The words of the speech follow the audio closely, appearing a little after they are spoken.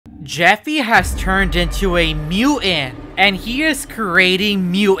Jeffy has turned into a mutant, and he is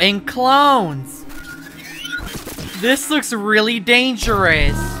creating mutant clones. This looks really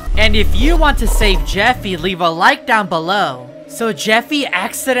dangerous. And if you want to save Jeffy, leave a like down below. So Jeffy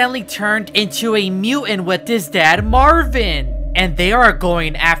accidentally turned into a mutant with his dad Marvin, and they are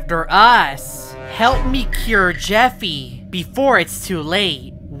going after us. Help me cure Jeffy before it's too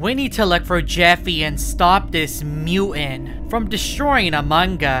late. We need to look for Jeffy and stop this mutant from destroying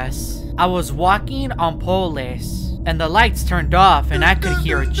Among Us. I was walking on Polis, and the lights turned off and I could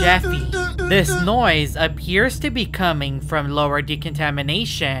hear Jeffy. This noise appears to be coming from lower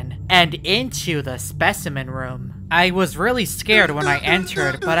decontamination and into the specimen room. I was really scared when I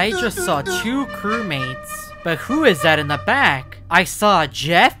entered, but I just saw 2 crewmates. But who is that in the back? I saw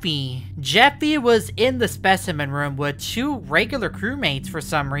Jeffy. Jeffy was in the specimen room with 2 regular crewmates for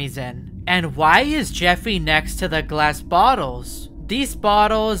some reason. And why is Jeffy next to the glass bottles? These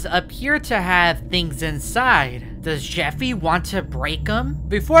bottles appear to have things inside. Does Jeffy want to break them?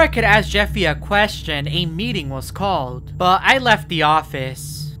 Before I could ask Jeffy a question, a meeting was called. But I left the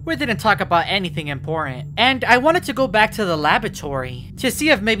office. We didn't talk about anything important. And I wanted to go back to the laboratory to see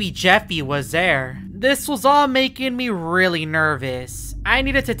if maybe Jeffy was there. This was all making me really nervous. I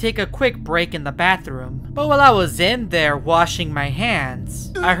needed to take a quick break in the bathroom. But while I was in there washing my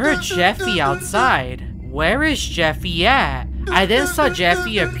hands, I heard Jeffy outside. Where is Jeffy at? I then saw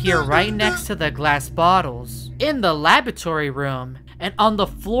Jeffy appear right next to the glass bottles in the laboratory room. And on the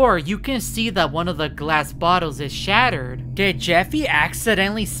floor, you can see that one of the glass bottles is shattered. Did Jeffy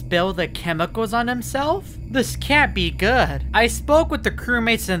accidentally spill the chemicals on himself? This can't be good. I spoke with the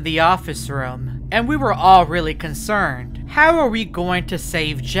crewmates in the office room, and we were all really concerned. How are we going to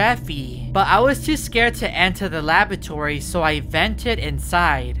save Jeffy? But I was too scared to enter the laboratory, so I vented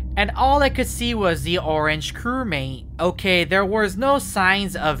inside. And all I could see was the orange crewmate. Okay, there was no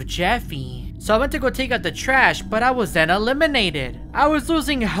signs of Jeffy. So I went to go take out the trash, but I was then eliminated. I was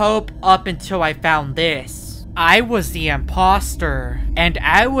losing hope up until I found this. I was the imposter, and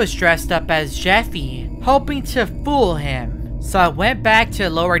I was dressed up as Jeffy, hoping to fool him. So I went back to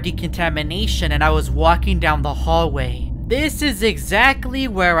lower decontamination and I was walking down the hallway. This is exactly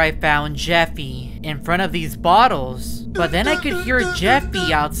where I found Jeffy, in front of these bottles. But then I could hear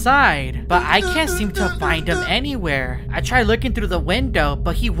Jeffy outside, but I can't seem to find him anywhere. I tried looking through the window,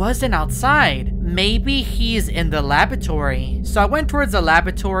 but he wasn't outside. Maybe he's in the laboratory. So I went towards the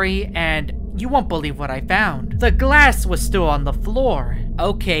laboratory and you won't believe what I found. The glass was still on the floor.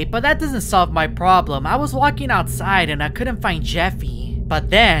 Okay, but that doesn't solve my problem. I was walking outside and I couldn't find Jeffy. But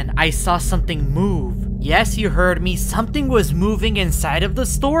then I saw something move. Yes, you heard me. Something was moving inside of the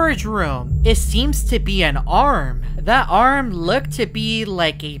storage room. It seems to be an arm. That arm looked to be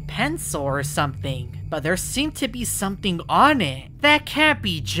like a pencil or something, but there seemed to be something on it. That can't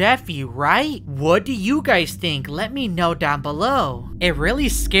be Jeffy, right? What do you guys think? Let me know down below. It really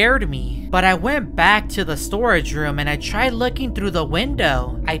scared me, but I went back to the storage room and I tried looking through the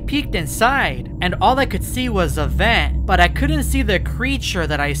window. I peeked inside and all I could see was a vent, but I couldn't see the creature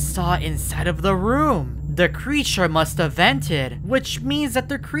that I saw inside of the room. The creature must have vented, which means that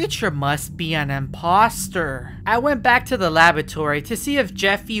the creature must be an imposter. I went back to the laboratory to see if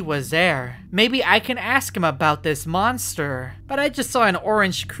Jeffy was there. Maybe I can ask him about this monster. But I just saw an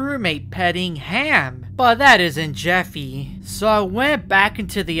orange crewmate petting Ham. But that isn't Jeffy. So I went back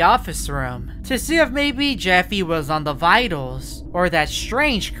into the office room to see if maybe Jeffy was on the vitals, or that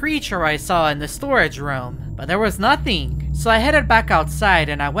strange creature I saw in the storage room. But there was nothing. So I headed back outside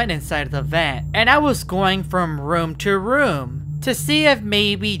and I went inside the vent. And I was going from room to room to see if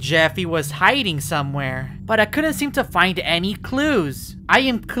maybe Jeffy was hiding somewhere. But I couldn't seem to find any clues. I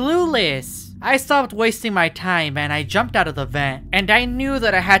am clueless. I stopped wasting my time and I jumped out of the vent. And I knew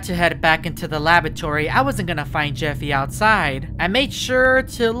that I had to head back into the laboratory. I wasn't gonna find Jeffy outside. I made sure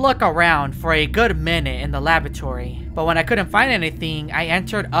to look around for a good minute in the laboratory. But when I couldn't find anything, I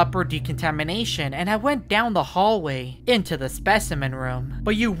entered upper decontamination and I went down the hallway into the specimen room.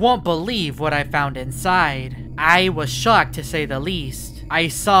 But you won't believe what I found inside. I was shocked to say the least. I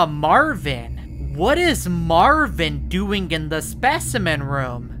saw Marvin. What is Marvin doing in the specimen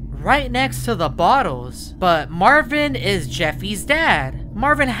room? Right next to the bottles. But Marvin is Jeffy's dad.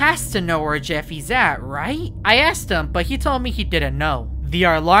 Marvin has to know where Jeffy's at, right? I asked him, but he told me he didn't know. The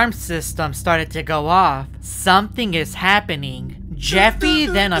alarm system started to go off. Something is happening. Jeffy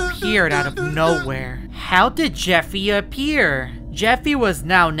then appeared out of nowhere. How did Jeffy appear? Jeffy was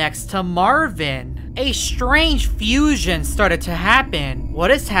now next to Marvin. A strange fusion started to happen.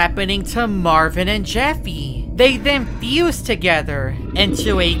 What is happening to Marvin and Jeffy? They then fused together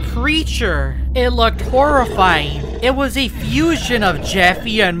into a creature. It looked horrifying. It was a fusion of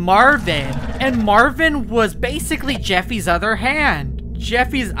Jeffy and Marvin. And Marvin was basically Jeffy's other hand.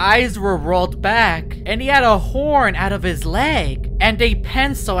 Jeffy's eyes were rolled back, and he had a horn out of his leg, and a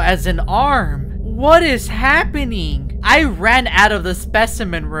pencil as an arm. What is happening? I ran out of the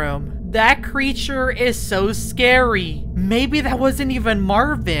specimen room. That creature is so scary. Maybe that wasn't even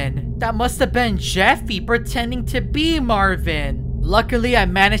Marvin. That must have been Jeffy pretending to be Marvin. Luckily, I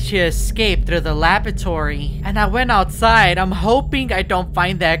managed to escape through the laboratory, and I went outside. I'm hoping I don't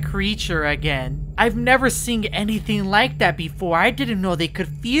find that creature again. I've never seen anything like that before. I didn't know they could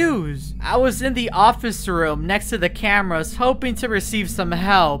fuse. I was in the office room next to the cameras hoping to receive some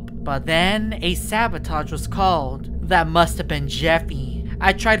help, but then a sabotage was called. That must have been Jeffy.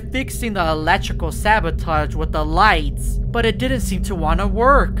 I tried fixing the electrical sabotage with the lights, but it didn't seem to want to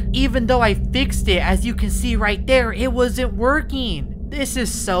work. Even though I fixed it, as you can see right there, it wasn't working. This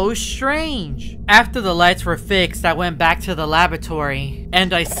is so strange. After the lights were fixed, I went back to the laboratory,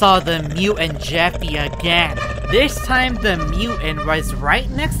 and I saw the Mutant Jeffy again. This time, the mutant was right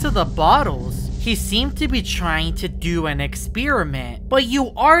next to the bottles. He seemed to be trying to do an experiment. But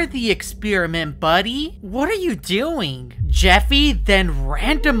you are the experiment, buddy. What are you doing? Jeffy then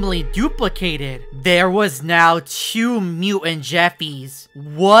randomly duplicated. There was now 2 Mutant Jeffys.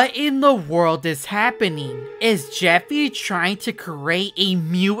 What in the world is happening? Is Jeffy trying to create a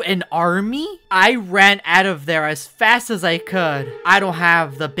mutant army? I ran out of there as fast as I could. I don't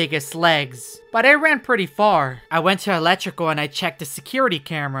have the biggest legs, but I ran pretty far. I went to electrical and I checked the security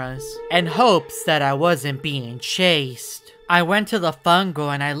cameras in hopes that I wasn't being chased. I went to the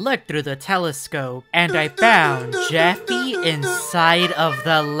fungal and I looked through the telescope, and I found Jeffy inside of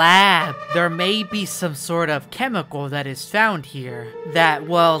the lab. There may be some sort of chemical that is found here that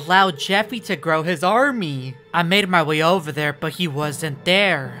will allow Jeffy to grow his army. I made my way over there, but he wasn't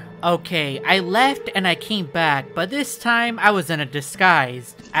there. Okay, I left and I came back, but this time I was in a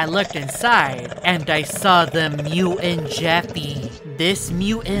disguise. I looked inside and I saw the Mutant Jeffy. This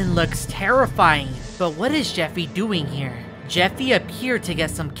mutant looks terrifying, but what is Jeffy doing here? Jeffy appeared to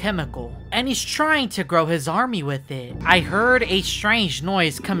get some chemical, and he's trying to grow his army with it. I heard a strange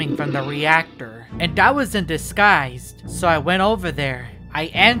noise coming from the reactor, and I was in disguise, so I went over there. I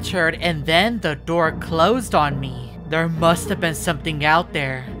entered, and then the door closed on me. There must have been something out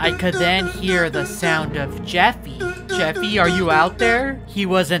there. I could then hear the sound of Jeffy. Jeffy, are you out there? He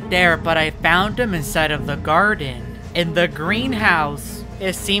wasn't there, but I found him inside of the garden, in the greenhouse.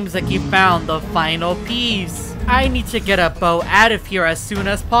 It seems like he found the final piece. I need to get a boat out of here as soon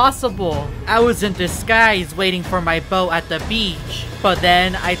as possible. I was in disguise waiting for my boat at the beach, but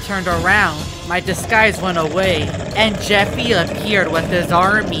then I turned around. My disguise went away, and Jeffy appeared with his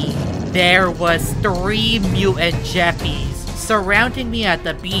army. There was 3 Mutant Jeffys surrounding me at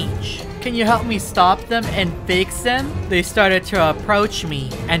the beach. Can you help me stop them and fix them? They started to approach me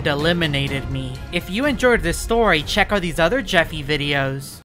and eliminated me. If you enjoyed this story, check out these other Jeffy videos.